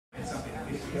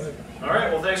All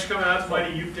right, well, thanks for coming out to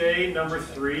Mighty Uke Day number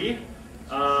 3.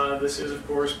 This is, of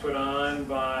course, put on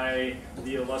by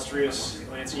the illustrious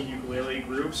Lansing ukulele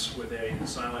groups with a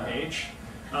silent H.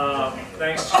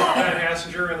 Thanks to Ben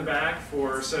Hassinger in the back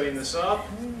for setting this up.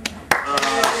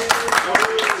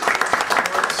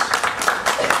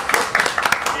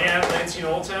 And Lansing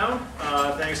Old Town.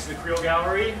 Thanks to the Creole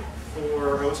Gallery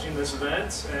for hosting this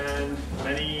event and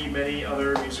many, many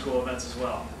other musical events as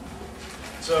well.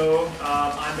 So,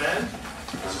 I'm Ben,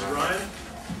 this is Ryan,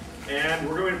 and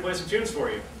we're going to play some tunes for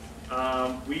you.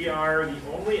 We are the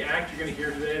only act you're going to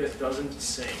hear today that doesn't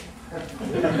sing.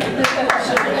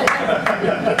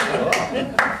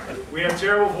 We have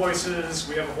terrible voices,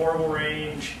 we have a horrible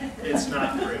range, it's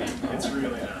not pretty, it's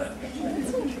really not.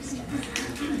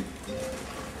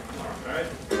 All right.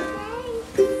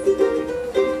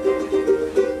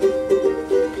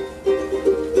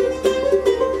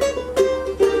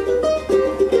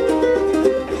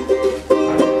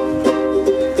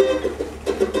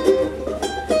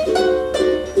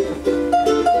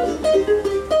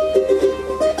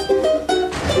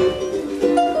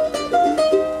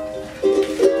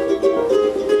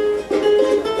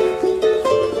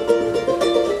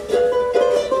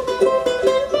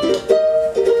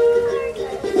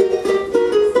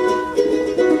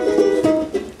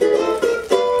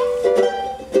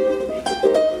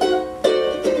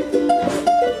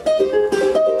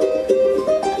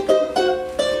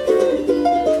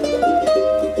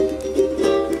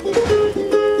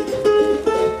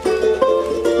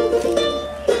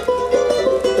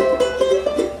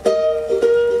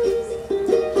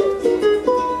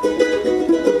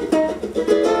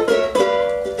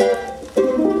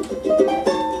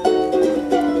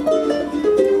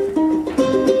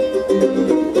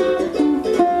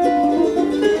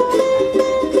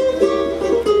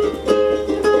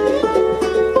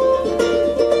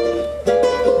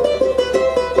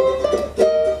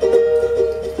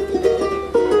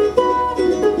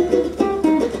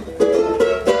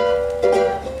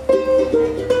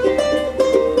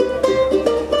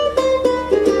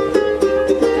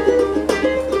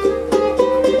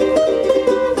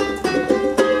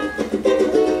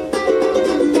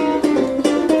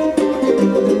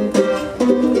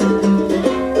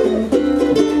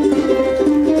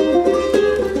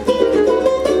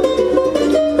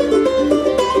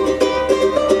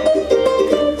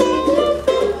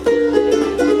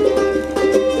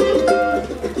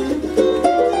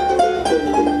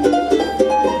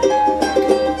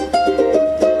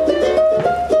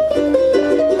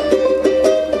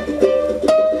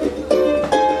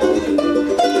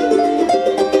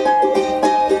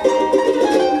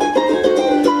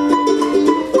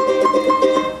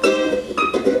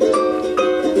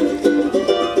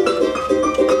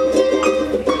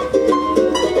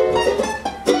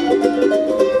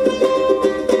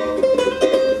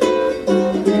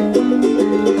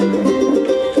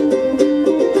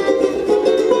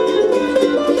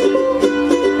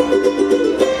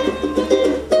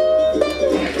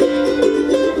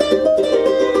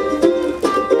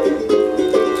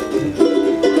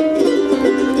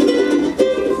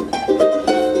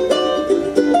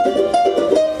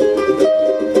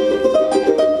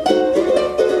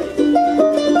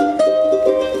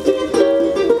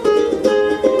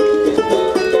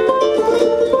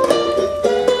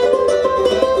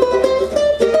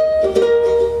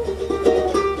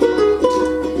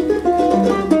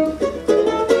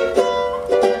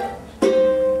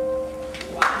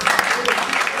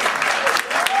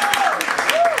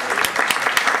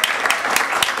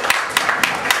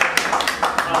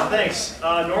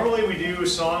 Normally we do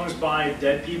songs by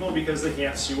dead people because they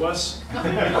can't sue us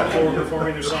for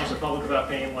performing their songs in public without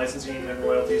paying licensing and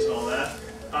royalties and all that.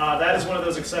 That is one of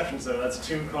those exceptions though. That's a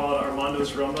tune called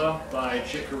Armando's Rumba by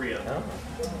Chick Corea.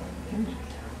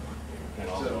 And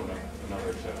also another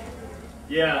exception.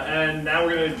 Yeah, and now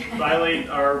we're going to violate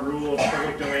our rule of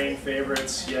public domain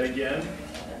favorites yet again.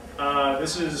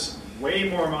 This is way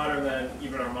more modern than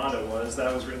even Armando was.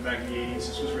 That was written back in the 80s.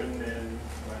 This was written in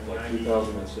like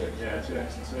 2006. Yeah,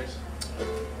 2006.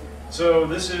 So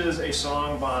this is a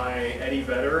song by Eddie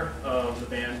Vedder of the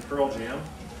band Pearl Jam.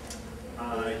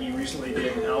 He recently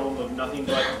did an album of nothing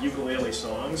but ukulele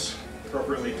songs,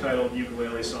 appropriately titled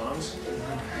Ukulele Songs.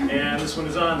 And this one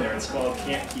is on there. It's called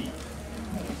Can't Keep.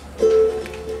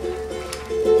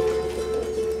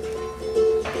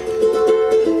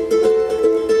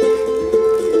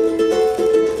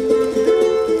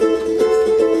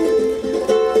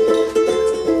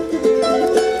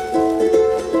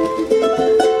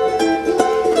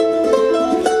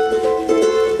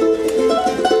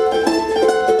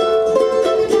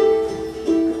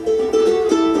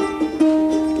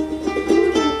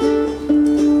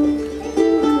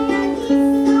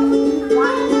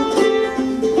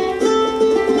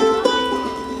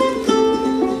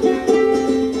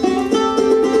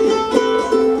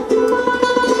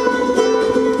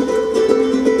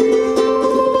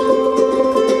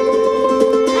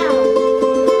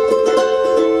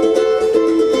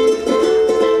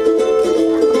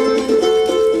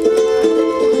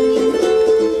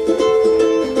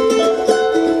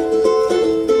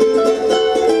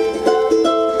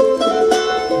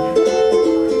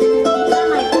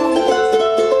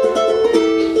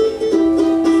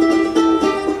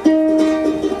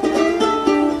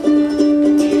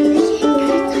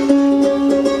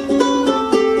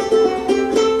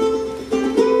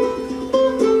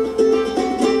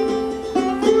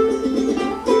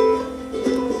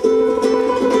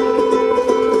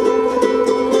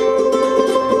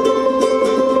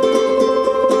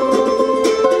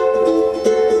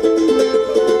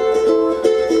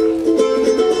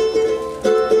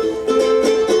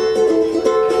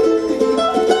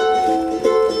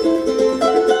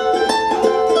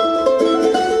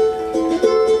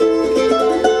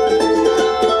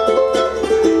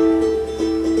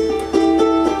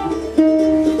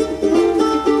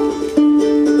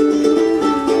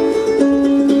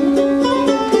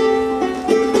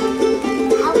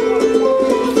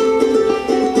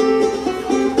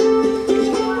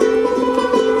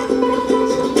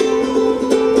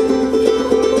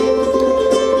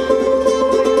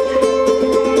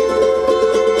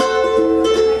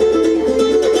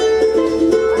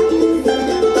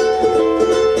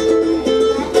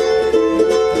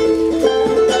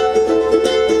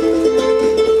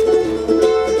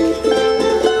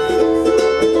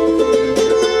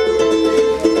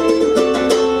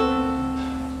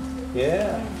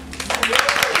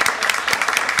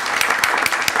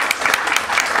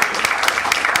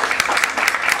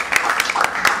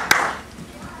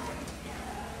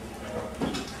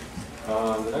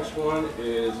 next one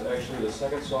is actually the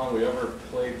second song we ever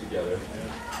played together.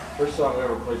 First song we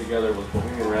ever played together was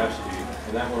Bohemian Rhapsody,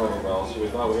 and that went over well, so we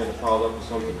thought we had to follow it up with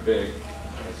something big.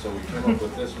 And so we came up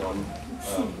with this one,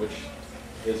 which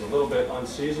is a little bit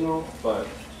unseasonal, but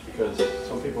because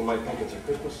some people might think it's a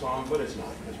Christmas song, but it's not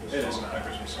a Christmas song. It is not a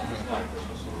Christmas song. It's not a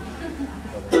Christmas song.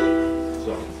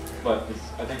 So, but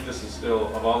I think this is still,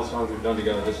 of all the songs we've done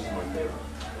together, this is my favorite.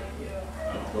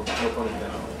 No pun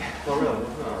intended. Oh, really?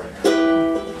 All right.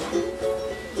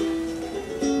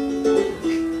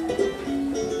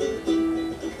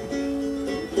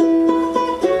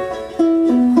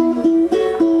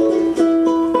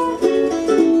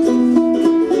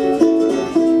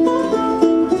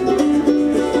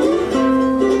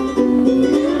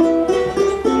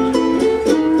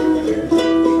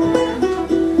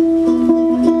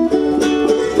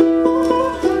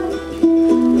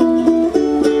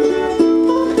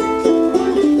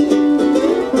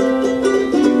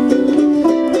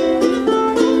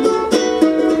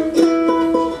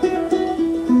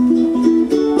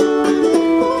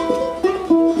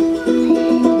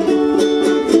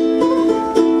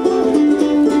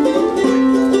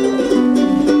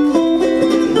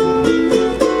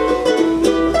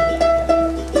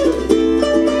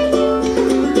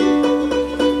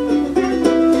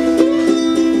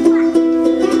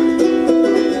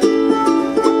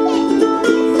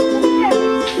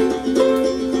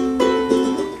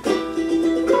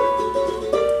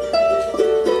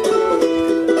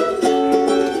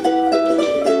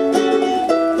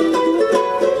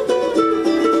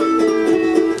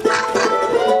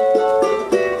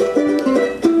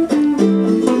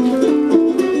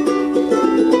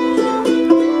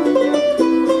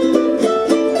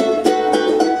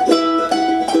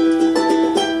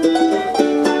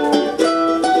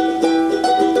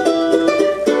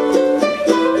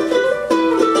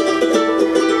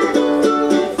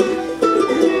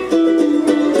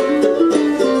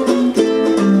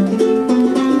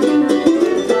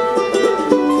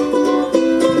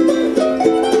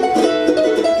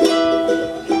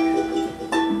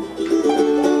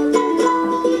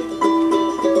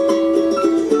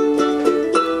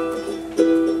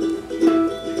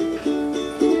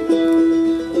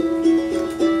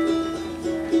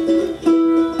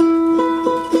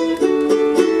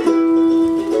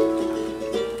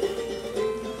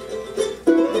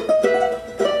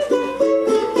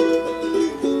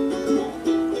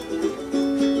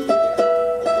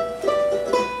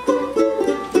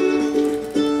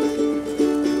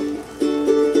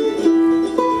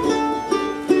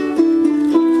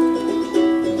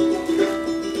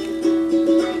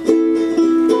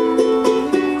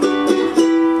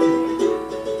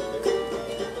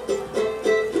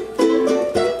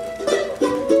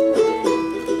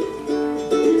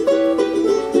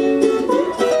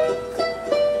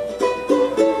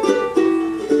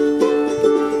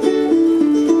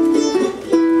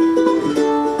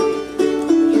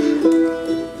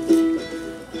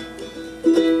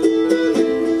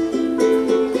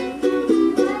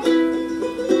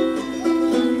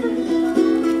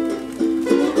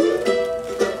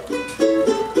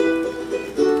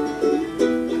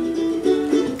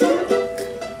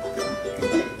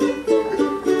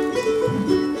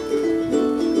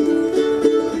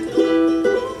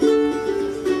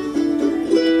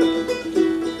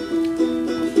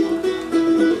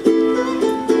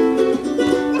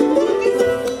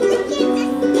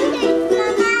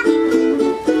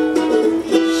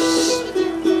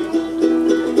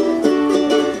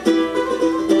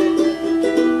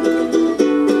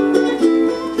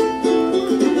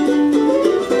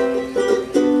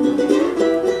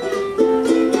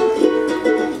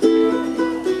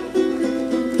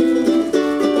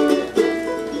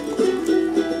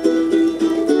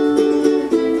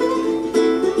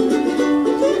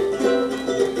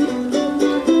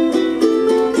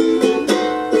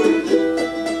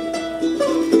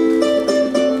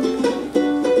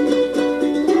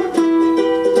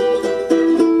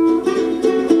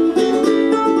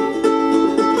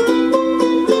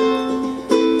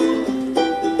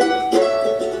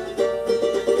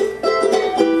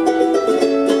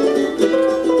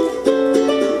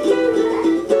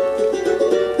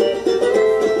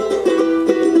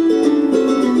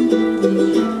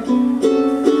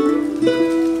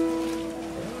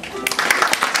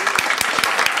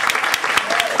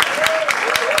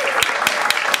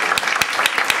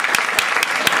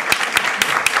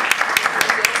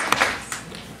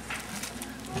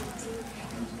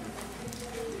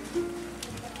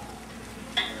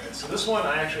 This one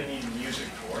I actually need music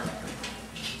for,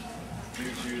 due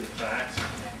to the fact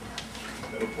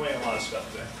that we're playing a lot of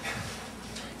stuff today.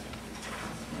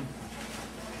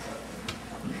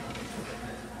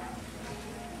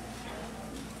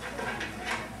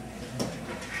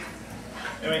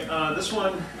 Anyway, this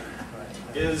one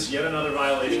is yet another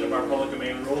violation of our public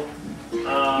domain rule.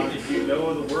 If you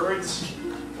know the words,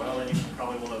 well, then you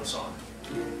probably will know the song.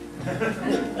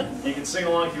 You can sing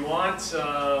along if you want.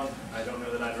 I don't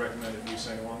know that I'd recommend if you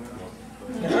sing along though.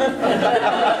 What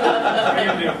are you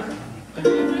gonna do?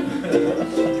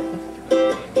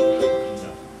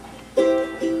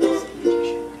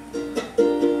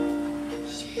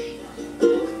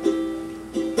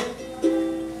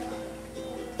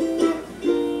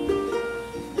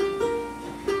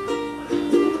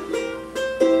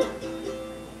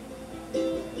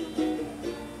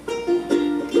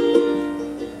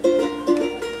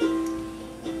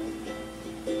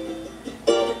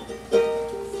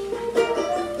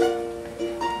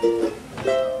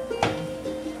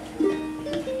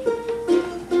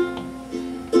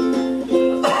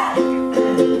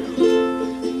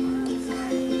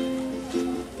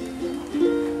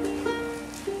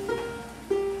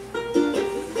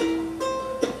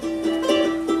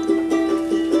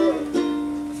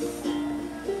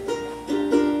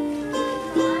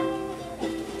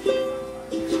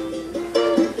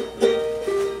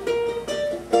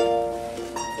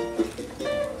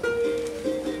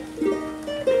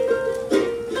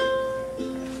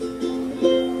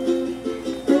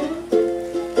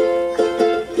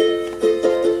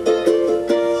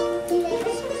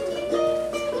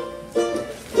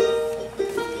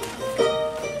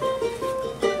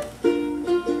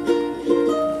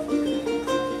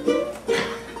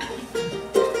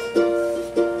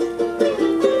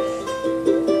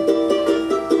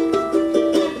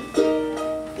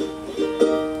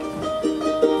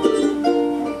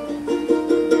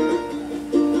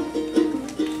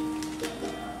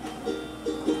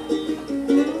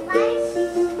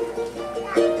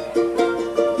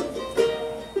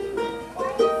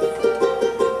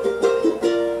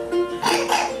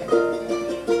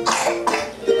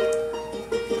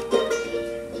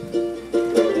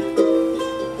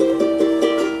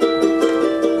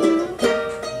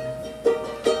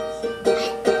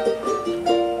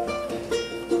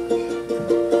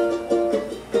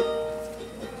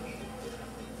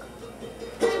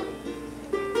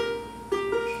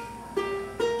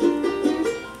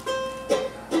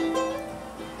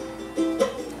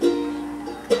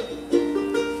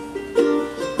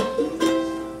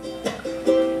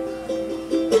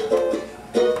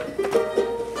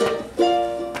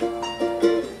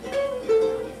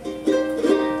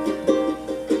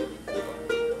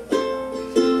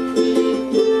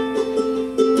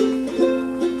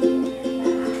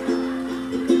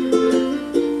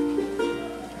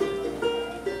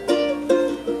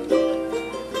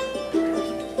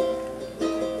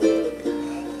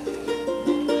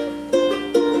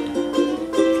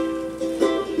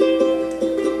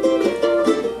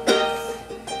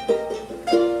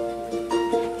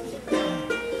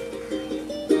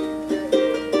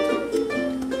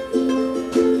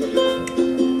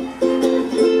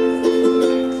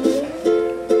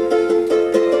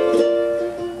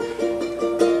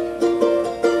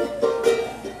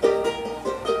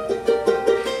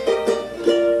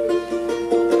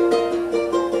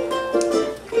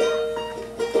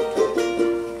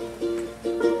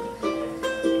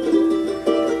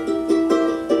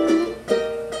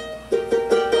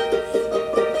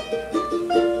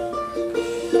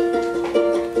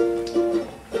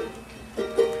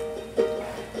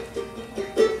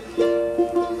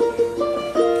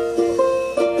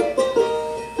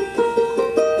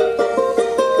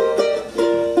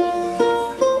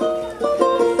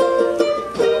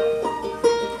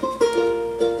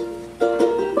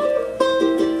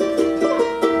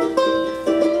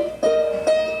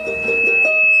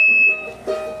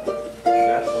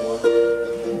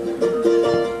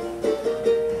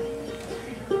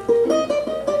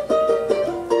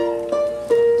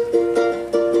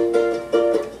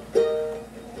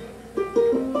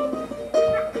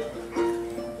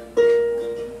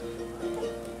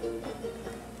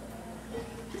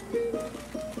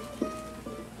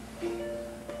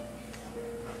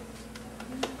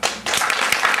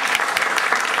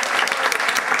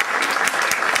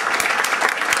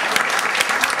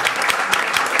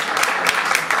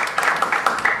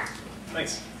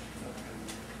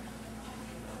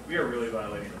 We are really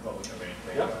violating the public domain.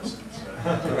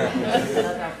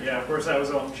 Yeah, of course that was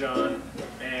Elton John,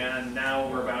 and now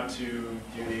we're about to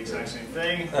do the exact same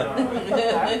thing. Is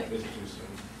it too soon?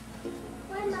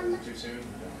 Too soon?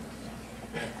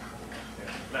 Yeah.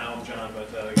 Not Elton John,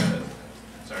 but the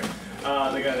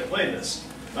guy that played this.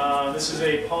 This is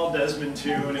a Paul Desmond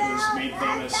tune. It was made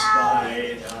famous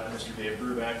by Mr. Dave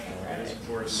Brubeck, and it's of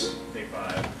course Take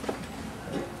 5.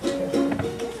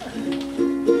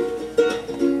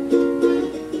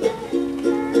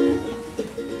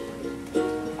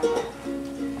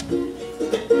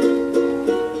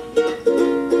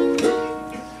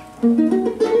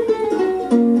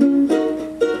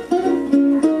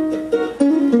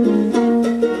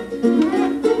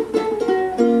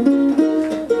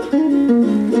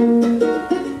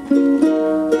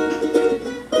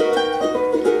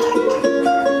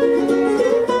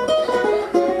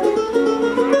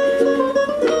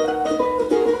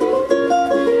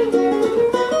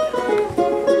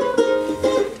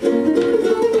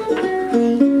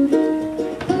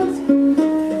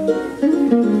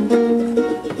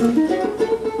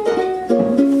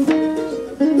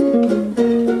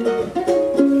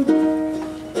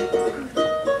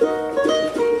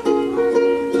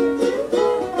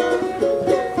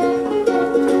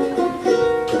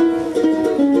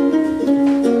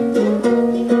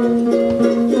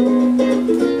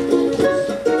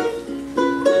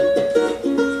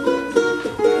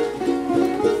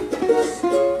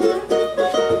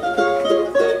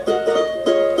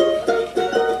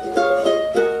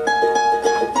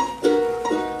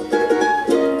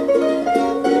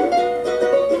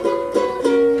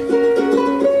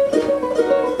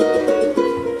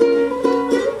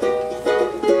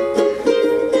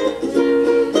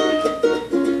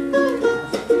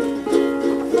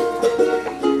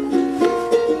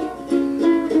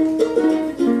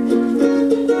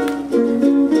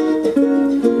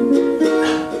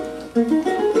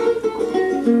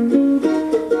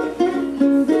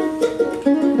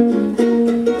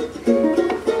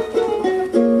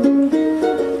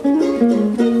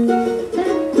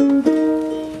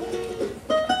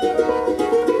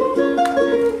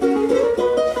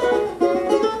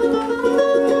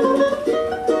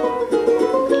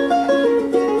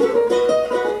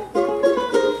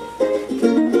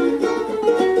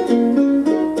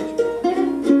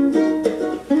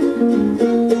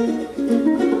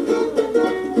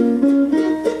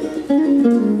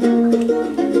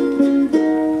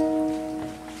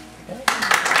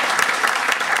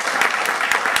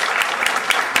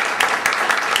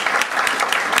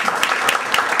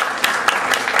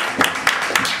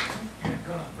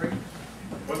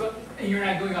 you're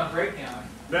not going on break now.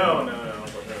 No.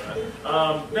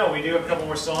 No, we do have a couple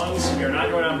more songs. We are not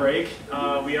going on break.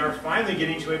 We are finally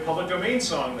getting to a public domain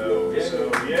song, though. Yay.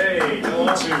 So, yay, no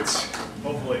lawsuits,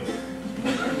 hopefully.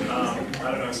 I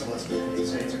don't know, some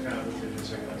states are kind of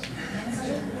litigious, I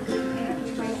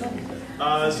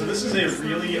guess. So this is a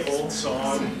really old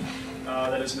song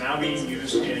that is now being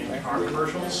used in car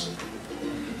commercials.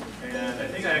 And I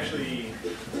think I actually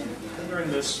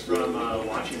learned this from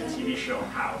watching the TV show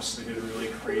House. They did a really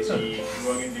crazy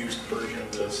drug-induced version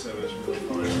of this that was really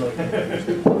fun.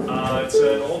 It's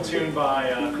an old tune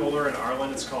by Kohler and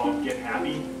Arlen. It's called Get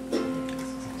Happy.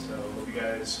 So hope you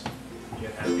guys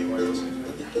get happy while you're listening to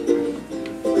it.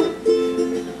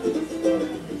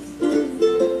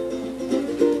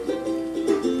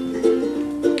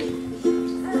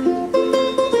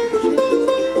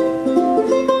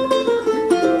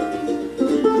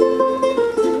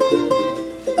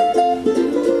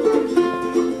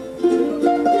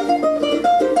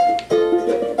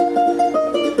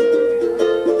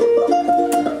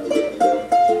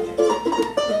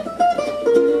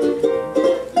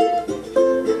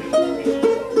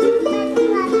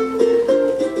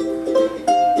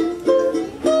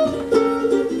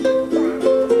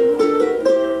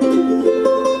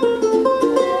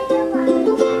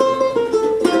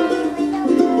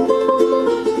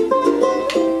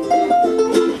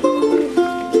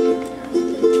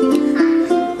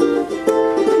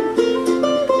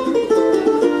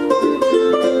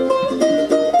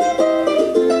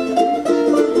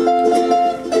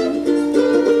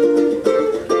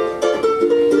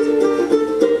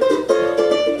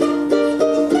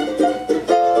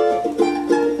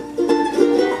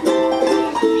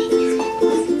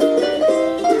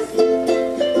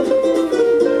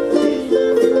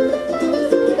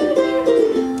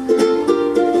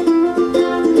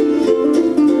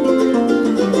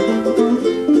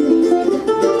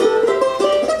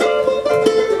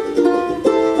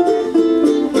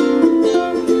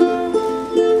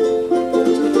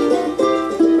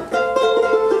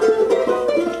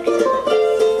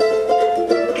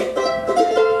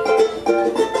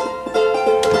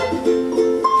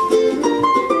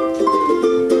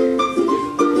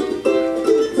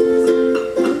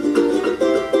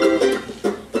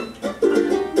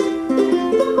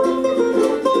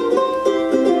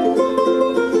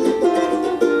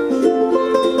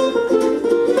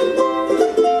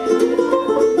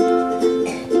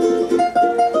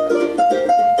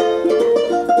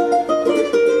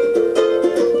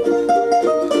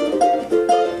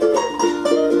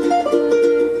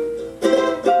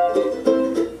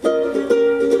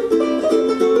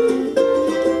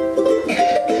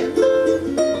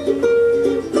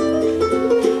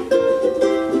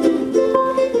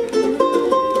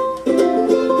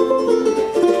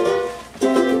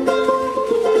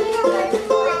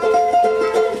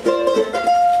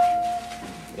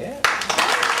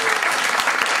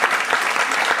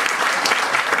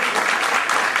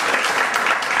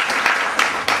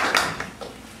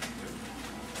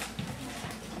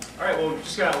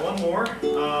 Just got one more.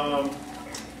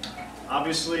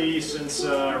 Obviously, since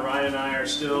Ryan and I are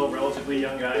still relatively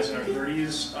young guys in our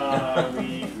 30s,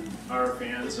 we are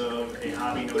fans of a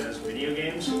hobby known as video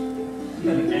games.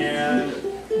 And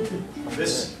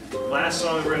this last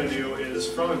song that we're going to do is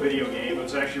from a video game. It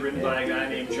was actually written by a guy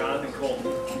named Jonathan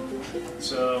Colton.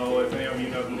 So if any of you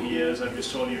know who he is, I've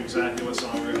just told you exactly what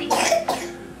song we're going to play.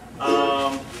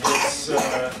 It's,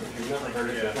 if you've never heard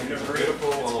it, yeah, it's a beautiful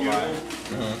lullaby.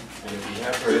 And if you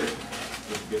have heard it,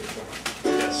 it's a good song.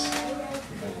 Yes.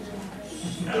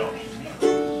 At all.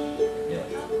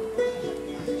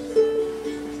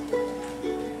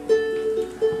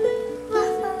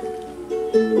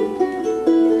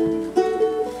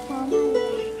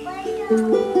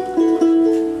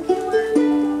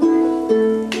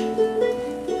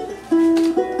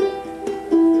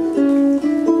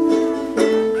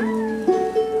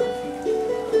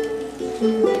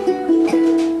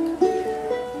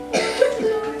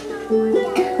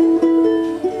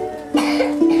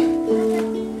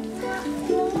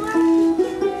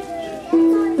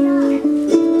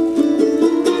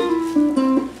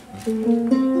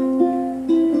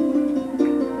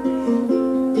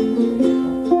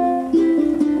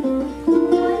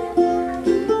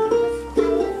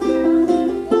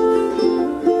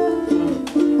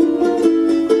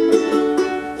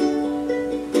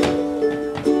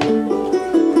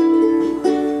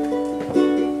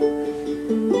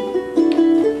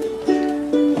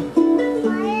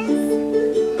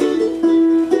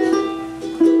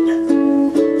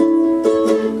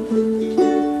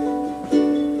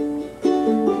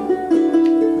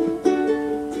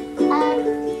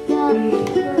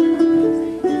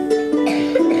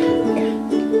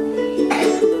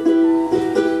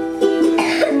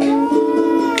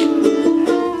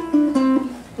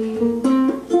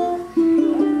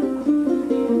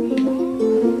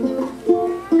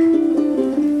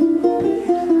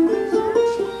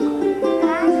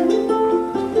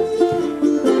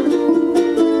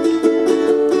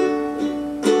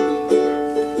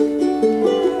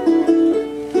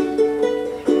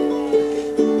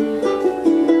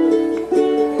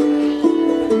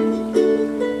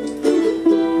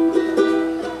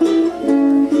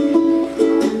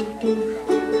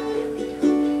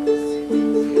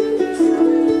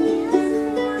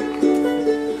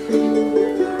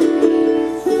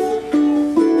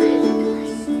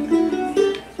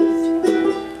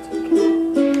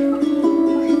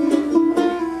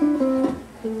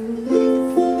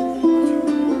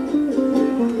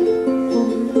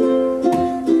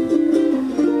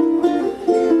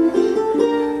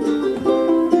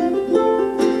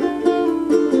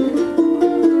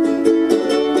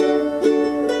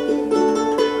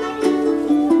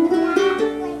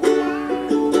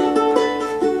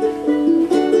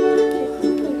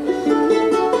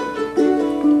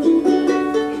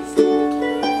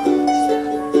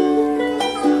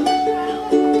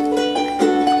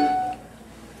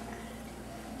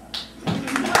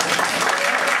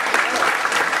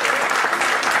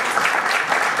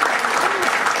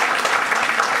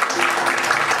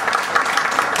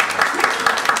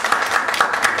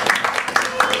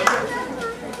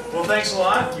 thanks a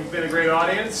lot. You've been a great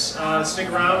audience.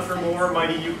 Stick around for more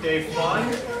Mighty Uke Day fun.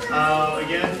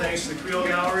 Again, thanks to the Creole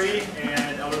Gallery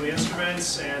and Elderly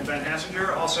Instruments and Ben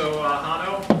Hassinger. Also,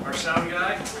 Hano, our sound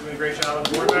guy, doing a great job on the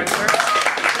board back there.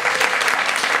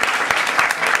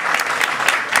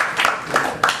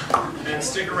 And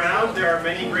stick around. There are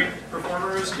many great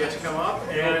performers yet to come up.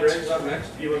 And Greg's up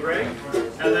next. Ela Gray.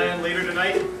 And then later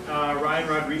tonight, Ryan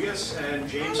Rodriguez and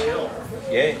James Hill.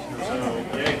 Yay. So,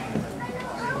 yay.